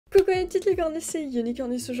Coucou les petites licornes, c'est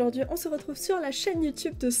Unicorn. Aujourd'hui on se retrouve sur la chaîne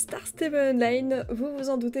YouTube de Star Stable Online. Vous vous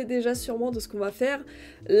en doutez déjà sûrement de ce qu'on va faire,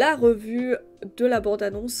 la revue de la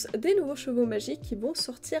bande-annonce des nouveaux chevaux magiques qui vont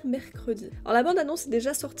sortir mercredi. Alors la bande-annonce est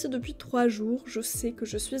déjà sortie depuis 3 jours, je sais que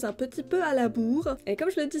je suis un petit peu à la bourre. Et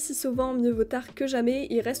comme je le dis si souvent, mieux vaut tard que jamais,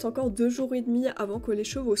 il reste encore 2 jours et demi avant que les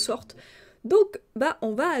chevaux sortent. Donc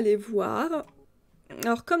on va aller voir.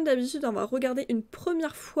 Alors comme d'habitude, on va regarder une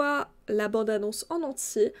première fois la bande-annonce en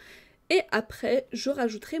entier et après je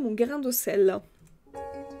rajouterai mon grain de sel.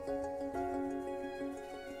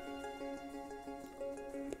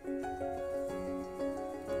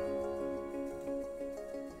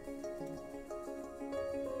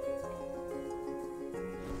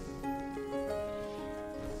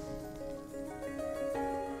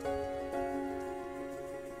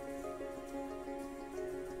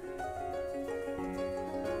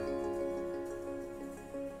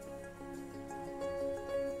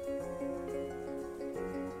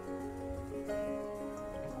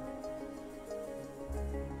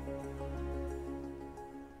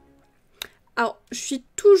 Alors, je suis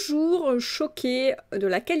toujours choquée de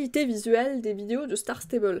la qualité visuelle des vidéos de Star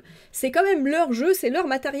Stable. C'est quand même leur jeu, c'est leur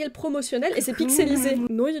matériel promotionnel et c'est pixelisé.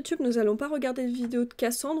 Non YouTube, nous allons pas regarder de vidéos de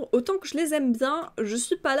Cassandre. Autant que je les aime bien, je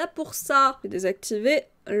suis pas là pour ça. Je vais désactiver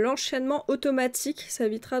l'enchaînement automatique, ça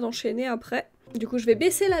évitera d'enchaîner après. Du coup, je vais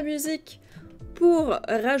baisser la musique pour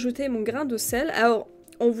rajouter mon grain de sel. Alors,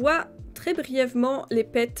 on voit très brièvement les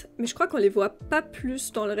pets, mais je crois qu'on les voit pas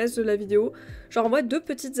plus dans le reste de la vidéo. Genre on voit 2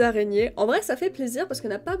 petites araignées. En vrai ça fait plaisir parce qu'on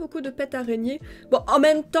n'a pas beaucoup de pets araignées. Bon en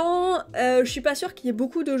même temps, je suis pas sûre qu'il y ait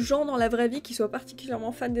beaucoup de gens dans la vraie vie qui soient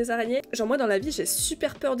particulièrement fans des araignées. Genre moi dans la vie j'ai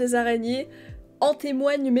super peur des araignées. En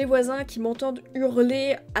témoignent mes voisins qui m'entendent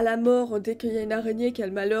hurler à la mort dès qu'il y a une araignée qui a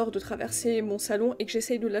le malheur de traverser mon salon et que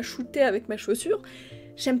j'essaye de la shooter avec ma chaussure.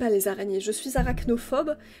 J'aime pas les araignées, je suis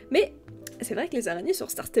arachnophobe, mais c'est vrai que les araignées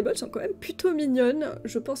sur Star Stable sont quand même plutôt mignonnes.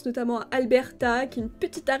 Je pense notamment à Alberta, qui est une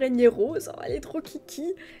petite araignée rose, oh, elle est trop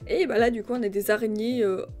kiki. Et bah là du coup on a des araignées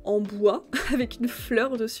en bois, avec une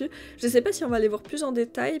fleur dessus. Je sais pas si on va les voir plus en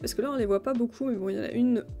détail, parce que là on les voit pas beaucoup, mais bon il y en a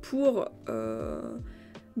une pour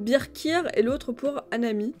BIRKIR et l'autre pour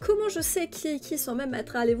HANAMI. Comment je sais qui est qui sans même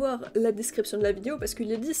être allé voir la description de la vidéo, parce qu'il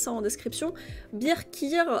est dit ça en description.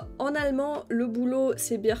 BIRKIR, en allemand, le boulot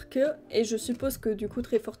c'est BIRKIR, et je suppose que du coup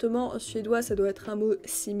très fortement en suédois ça doit être un mot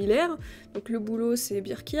similaire. Donc le boulot c'est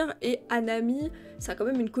BIRKIR, et HANAMI, ça a quand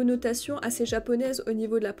même une connotation assez japonaise au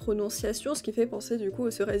niveau de la prononciation, ce qui fait penser du coup au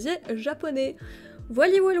cerisier japonais.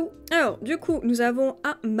 Voilà voilou. Alors du coup nous avons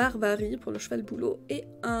un marvari pour le cheval boulot et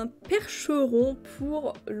un percheron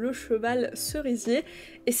pour le cheval cerisier,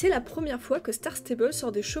 et c'est la première fois que Star Stable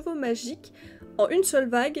sort des chevaux magiques en une seule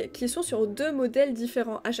vague qui sont sur 2 modèles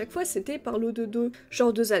différents. À chaque fois c'était par lot de 2,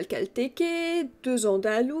 genre 2 Alcalteque, 2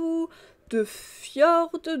 Andalous, 2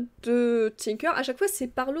 Fjord, 2 Tinker, à chaque fois c'est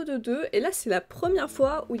par lot de 2 et là c'est la première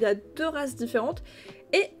fois où il y a 2 races différentes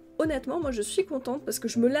et honnêtement, moi je suis contente parce que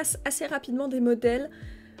je me lasse assez rapidement des modèles.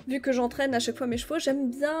 Vu que j'entraîne à chaque fois mes chevaux,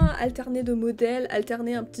 j'aime bien alterner de modèles,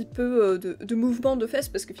 alterner un petit peu de mouvements de fesses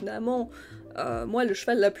parce que finalement, moi le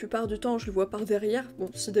cheval la plupart du temps je le vois par derrière. Bon,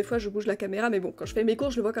 si des fois je bouge la caméra, mais bon, quand je fais mes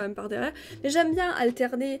courses je le vois quand même par derrière. Mais j'aime bien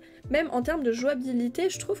alterner, même en termes de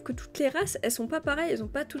jouabilité, je trouve que toutes les races elles sont pas pareilles, elles ont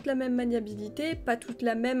pas toutes la même maniabilité, pas toutes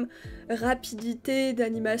la même rapidité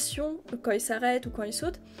d'animation quand ils s'arrêtent ou quand ils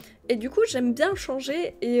sautent. Et du coup j'aime bien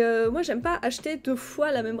changer et moi j'aime pas acheter 2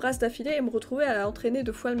 fois la même race d'affilée et me retrouver à entraîner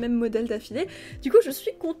 2 fois le même modèle d'affilée. Du coup je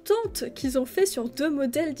suis contente qu'ils ont fait sur 2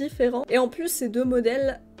 modèles différents. Et en plus ces 2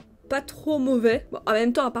 modèles pas trop mauvais. Bon en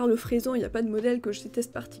même temps à part le frison il n'y a pas de modèle que je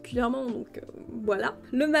déteste particulièrement donc voilà.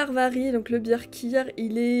 Le marvari, donc le BIRKIR,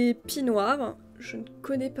 il est pie noir. Je ne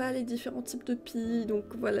connais pas les différents types de pie donc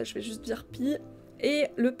voilà je vais juste dire pie. Et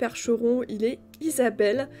le percheron il est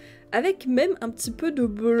Isabelle, avec même un petit peu de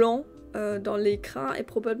blanc dans les crins et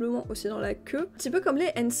probablement aussi dans la queue, un petit peu comme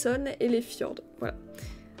les Henson et les Fjord, voilà.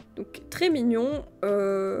 Donc très mignon.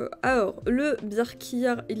 Alors le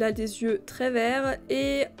BIRKIR il a des yeux très verts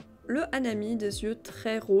et le HANAMI des yeux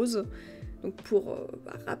très roses. Donc pour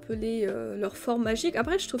rappeler leur forme magique.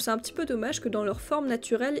 Après je trouve ça un petit peu dommage que dans leur forme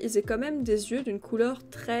naturelle ils aient quand même des yeux d'une couleur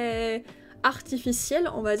très artificielle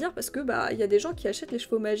on va dire, parce que bah il y a des gens qui achètent les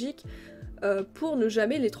chevaux magiques pour ne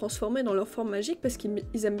jamais les transformer dans leur forme magique parce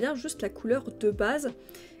qu'ils aiment bien juste la couleur de base.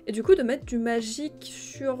 Et du coup de mettre du magique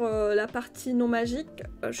sur la partie non magique,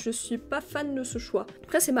 je suis pas fan de ce choix.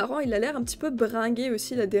 Après c'est marrant, il a l'air un petit peu bringué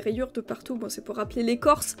aussi, il a des rayures de partout, bon c'est pour rappeler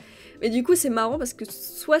l'écorce. Mais du coup c'est marrant parce que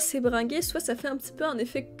soit c'est bringué, soit ça fait un petit peu un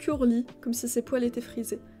effet curly, comme si ses poils étaient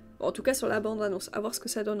frisés. Bon, en tout cas sur la bande annonce, à voir ce que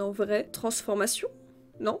ça donne en vrai. Transformation.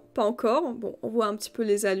 Non, pas encore. Bon, on voit un petit peu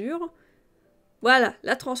les allures. Voilà,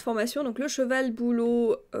 la transformation. Donc le cheval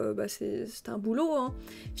boulot, c'est un boulot. Hein.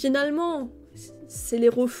 Finalement, c'est les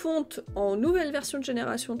refontes en nouvelle version de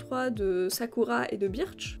génération 3 de Sakura et de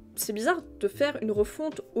Birch. C'est bizarre de faire une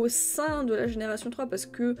refonte au sein de la génération 3 parce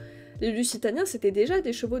que les Lusitaniens c'était déjà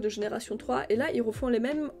des chevaux de génération 3 et là ils refont les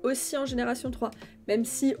mêmes aussi en génération 3. Même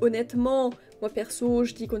si honnêtement, moi perso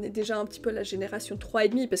je dis qu'on est déjà un petit peu la génération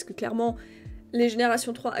 3,5 parce que clairement les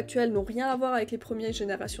générations 3 actuelles n'ont rien à voir avec les premières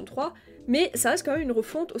générations 3, mais ça reste quand même une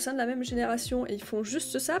refonte au sein de la même génération et ils font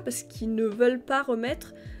juste ça parce qu'ils ne veulent pas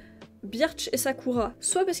remettre Birch et Sakura,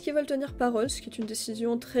 soit parce qu'ils veulent tenir parole, ce qui est une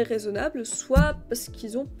décision très raisonnable, soit parce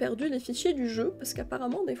qu'ils ont perdu les fichiers du jeu, parce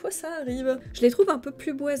qu'apparemment des fois ça arrive. Je les trouve un peu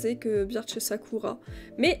plus boisés que Birch et Sakura,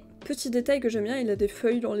 mais petit détail que j'aime bien, il a des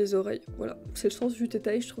feuilles dans les oreilles, voilà, c'est le sens du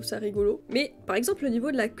détail, je trouve ça rigolo. Mais par exemple au niveau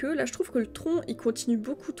de la queue, là je trouve que le tronc il continue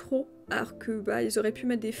beaucoup trop, alors que ils auraient pu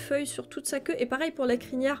mettre des feuilles sur toute sa queue, et pareil pour la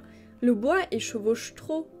crinière. Le bois il chevauche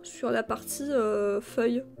trop sur la partie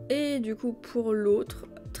feuille. Et du coup pour l'autre,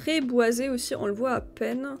 très boisé aussi, on le voit à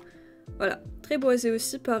peine. Voilà, très boisé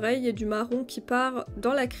aussi, pareil, il y a du marron qui part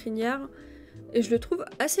dans la crinière. Et je le trouve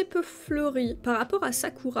assez peu fleuri. Par rapport à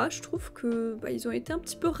Sakura, je trouve que ils ont été un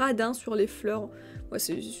petit peu radins sur les fleurs. Moi,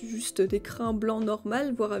 c'est juste des crins blancs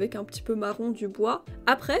normal, voire avec un petit peu marron du bois.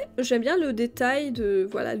 Après, j'aime bien le détail de,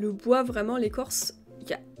 voilà, le bois, vraiment, l'écorce,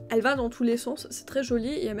 elle va dans tous les sens, c'est très joli.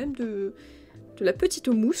 Il y a même de la petite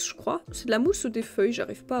mousse, je crois. C'est de la mousse ou des feuilles,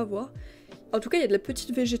 j'arrive pas à voir. En tout cas, il y a de la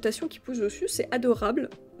petite végétation qui pousse dessus, c'est adorable.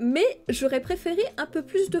 Mais j'aurais préféré un peu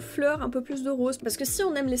plus de fleurs, un peu plus de roses. Parce que si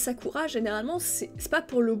on aime les sakura, généralement, c'est pas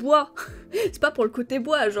pour le bois. C'est pas pour le côté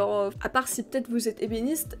bois. Genre, à part si peut-être vous êtes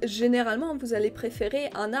ébéniste, généralement, vous allez préférer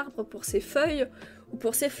un arbre pour ses feuilles ou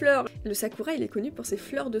pour ses fleurs. Le sakura, il est connu pour ses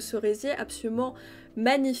fleurs de cerisier absolument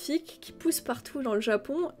magnifiques qui poussent partout dans le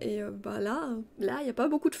Japon. Et là, il n'y a pas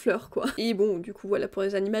beaucoup de fleurs, quoi. Et bon, du coup, voilà, pour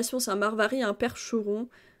les animations, c'est un marvari et un percheron.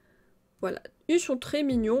 Voilà, ils sont très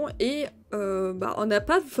mignons et on n'a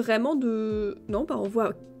pas vraiment de... Non, on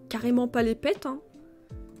voit carrément pas les pets, hein.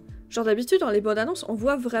 Genre d'habitude, dans les bandes annonces, on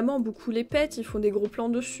voit vraiment beaucoup les pets, ils font des gros plans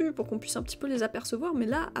dessus pour qu'on puisse un petit peu les apercevoir, mais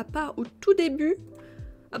là, à part au tout début,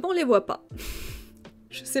 on les voit pas.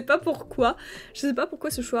 Je sais pas pourquoi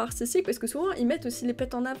ce choix artistique, parce que souvent, ils mettent aussi les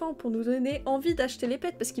pets en avant pour nous donner envie d'acheter les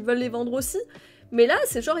pets, parce qu'ils veulent les vendre aussi, mais là,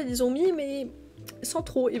 c'est genre, ils les ont mis, mais... sans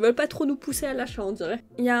trop, ils veulent pas trop nous pousser à l'achat on dirait.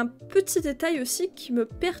 Il y a un petit détail aussi qui me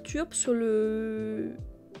perturbe sur le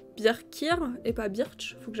BIRKIR, et pas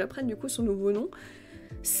Birch, faut que j'apprenne du coup son nouveau nom.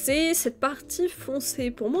 C'est cette partie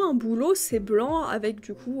foncée. Pour moi un boulot c'est blanc avec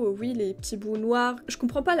du coup, oui les petits bouts noirs. Je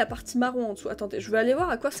comprends pas la partie marron en dessous, attendez, je vais aller voir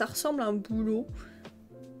à quoi ça ressemble un boulot.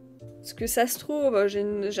 Parce que ça se trouve, j'ai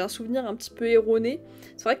un souvenir un petit peu erroné.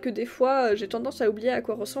 C'est vrai que des fois j'ai tendance à oublier à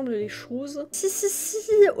quoi ressemblent les choses.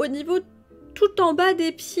 Si, au niveau tout en bas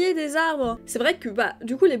des pieds des arbres. C'est vrai que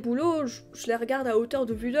du coup les bouleaux, je les regarde à hauteur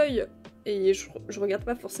de vue d'œil et je regarde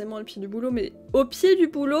pas forcément le pied du bouleau, mais au pied du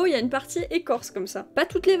bouleau il y a une partie écorce comme ça. Pas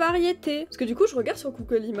toutes les variétés, parce que du coup je regarde sur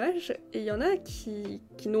Google Images et il y en a qui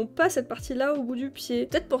n'ont pas cette partie là au bout du pied.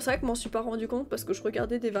 Peut-être pour ça que je m'en suis pas rendu compte, parce que je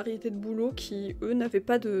regardais des variétés de bouleaux qui eux n'avaient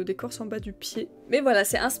pas d'écorce en bas du pied. Mais voilà,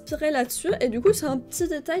 c'est inspiré là-dessus et du coup c'est un petit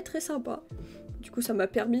détail très sympa. Du coup, ça m'a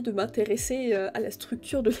permis de m'intéresser à la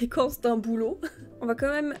structure de l'écorce d'un boulot. On va quand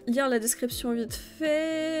même lire la description vite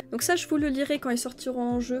fait. Donc ça, je vous le lirai quand ils sortiront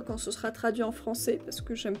en jeu, quand ce sera traduit en français, parce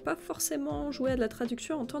que j'aime pas forcément jouer à de la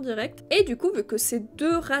traduction en temps direct. Et du coup, vu que c'est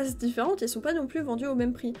deux races différentes, ils sont pas non plus vendus au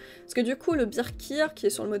même prix. Parce que du coup, le BIRKIR, qui est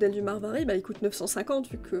sur le modèle du Marvari, il coûte 950,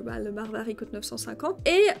 vu que le Marvari coûte 950.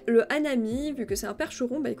 Et le HANAMI, vu que c'est un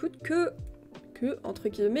percheron, il coûte que, entre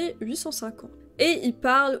guillemets, 850. Et il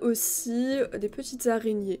parle aussi des petites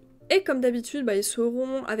araignées. Et comme d'habitude, ils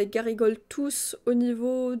seront avec Garigold tous au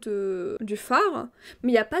niveau du phare. Mais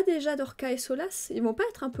il n'y a pas déjà d'Orca et Solas. Ils vont pas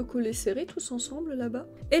être un peu collés serrés tous ensemble là-bas.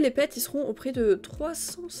 Et les pets, ils seront au prix de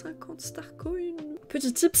 350 Starcoins.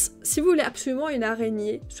 Petit tips, si vous voulez absolument une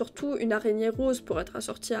araignée, surtout une araignée rose pour être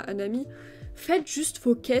assortie à Hanami, faites juste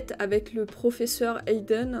vos quêtes avec le professeur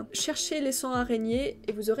Hayden, cherchez les 100 araignées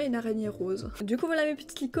et vous aurez une araignée rose. Du coup voilà mes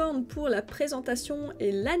petites licornes pour la présentation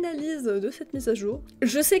et l'analyse de cette mise à jour.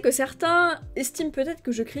 Je sais que certains estiment peut-être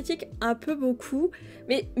que je critique un peu beaucoup,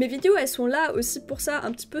 mais mes vidéos elles sont là aussi pour ça,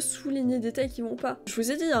 un petit peu souligner des détails qui vont pas. Je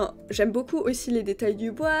vous ai dit, hein, j'aime beaucoup aussi les détails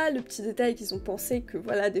du bois, le petit détail qu'ils ont pensé que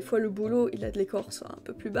voilà, des fois le boulot il a de l'écorce un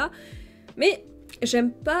peu plus bas, mais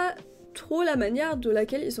j'aime pas trop la manière de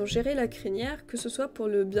laquelle ils ont géré la crinière, que ce soit pour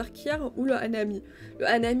le BIRKIR ou le HANAMI. Le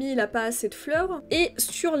HANAMI, il a pas assez de fleurs, et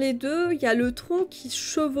sur les deux, il y a le tronc qui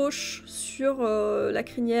chevauche sur la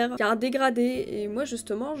crinière. Il y a un dégradé, et moi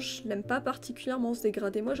justement, je l'aime pas particulièrement ce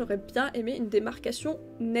dégradé. Moi, j'aurais bien aimé une démarcation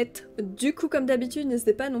nette. Du coup, comme d'habitude,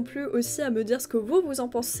 n'hésitez pas non plus aussi à me dire ce que vous en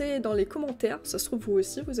pensez dans les commentaires. Ça se trouve, vous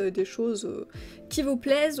aussi, vous avez des choses qui vous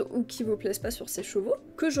plaisent ou qui vous plaisent pas sur ces chevaux,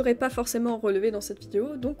 que j'aurais pas forcément relevé dans cette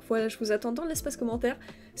vidéo. Donc voilà, je vous attends dans l'espace commentaire.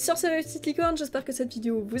 Sur ce, mes petites licornes, j'espère que cette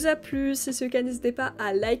vidéo vous a plu. Si c'est le cas, n'hésitez pas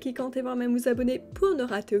à liker, commenter, voire même vous abonner pour ne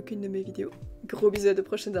rater aucune de mes vidéos. Gros bisous à de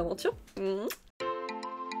prochaines aventures.